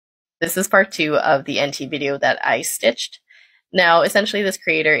This is part 2 of the NT video that I stitched. Now, essentially, this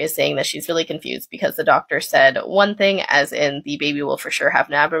creator is saying that she's really confused because the doctor said one thing, as in the baby will for sure have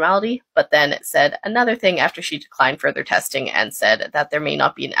an abnormality, but then said another thing after she declined further testing and said that there may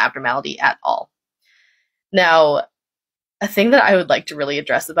not be an abnormality at all. Now, a thing that I would like to really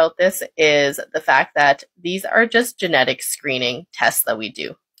address about this is the fact that these are just genetic screening tests that we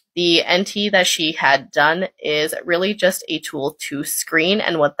do. The NT that she had done is really just a tool to screen,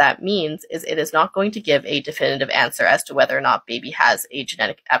 and what that means is it is not going to give a definitive answer as to whether or not baby has a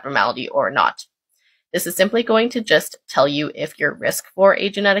genetic abnormality or not. This is simply going to just tell you if your risk for a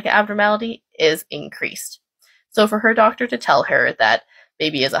genetic abnormality is increased. So for her doctor to tell her that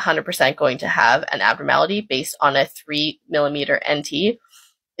baby is 100% going to have an abnormality based on a 3mm NT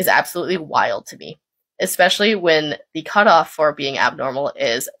is absolutely wild to me, especially when the cutoff for being abnormal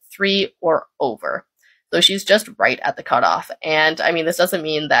is 3 or over. So she's just right at the cutoff. And I mean, this doesn't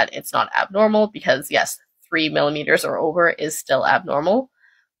mean that it's not abnormal because yes, 3mm or over is still abnormal.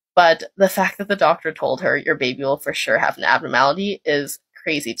 But the fact that the doctor told her your baby will for sure have an abnormality is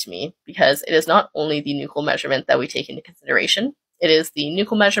crazy to me, because it is not only the nuchal measurement that we take into consideration, it is the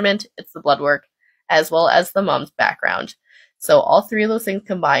nuchal measurement, it's the blood work, as well as the mom's background. So all three of those things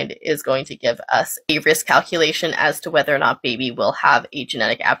combined is going to give us a risk calculation as to whether or not baby will have a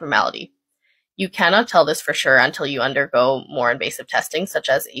genetic abnormality. You cannot tell this for sure until you undergo more invasive testing, such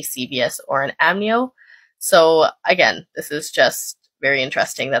as a CVS or an amnio. So again, this is just very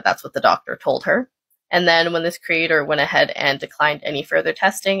interesting that that's what the doctor told her. And then when this creator went ahead and declined any further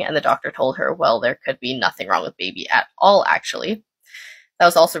testing, and the doctor told her, well, there could be nothing wrong with baby at all, actually. That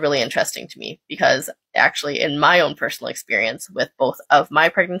was also really interesting to me, because actually in my own personal experience with both of my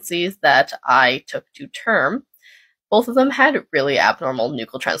pregnancies that I took to term, both of them had really abnormal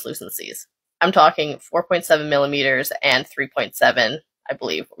nuchal translucencies. I'm talking 4.7mm and 3.7, I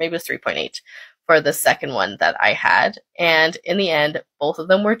believe, or maybe it was 3.8 for the second one that I had. And in the end, both of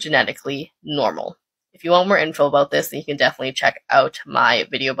them were genetically normal. If you want more info about this, then you can definitely check out my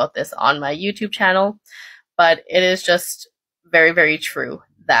video about this on my YouTube channel. But it is just very, very true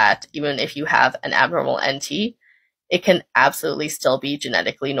that even if you have an abnormal NT, it can absolutely still be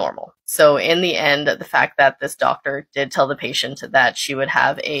genetically normal. So in the end, the fact that this doctor did tell the patient that she would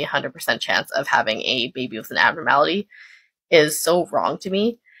have a 100% chance of having a baby with an abnormality is so wrong to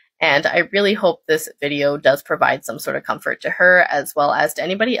me. And I really hope this video does provide some sort of comfort to her, as well as to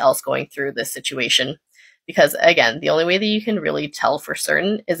anybody else going through this situation. Because again, the only way that you can really tell for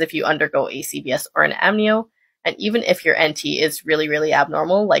certain is if you undergo a CVS or an amnio. And even if your NT is really, really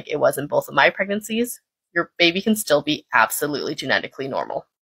abnormal, like it was in both of my pregnancies, your baby can still be absolutely genetically normal.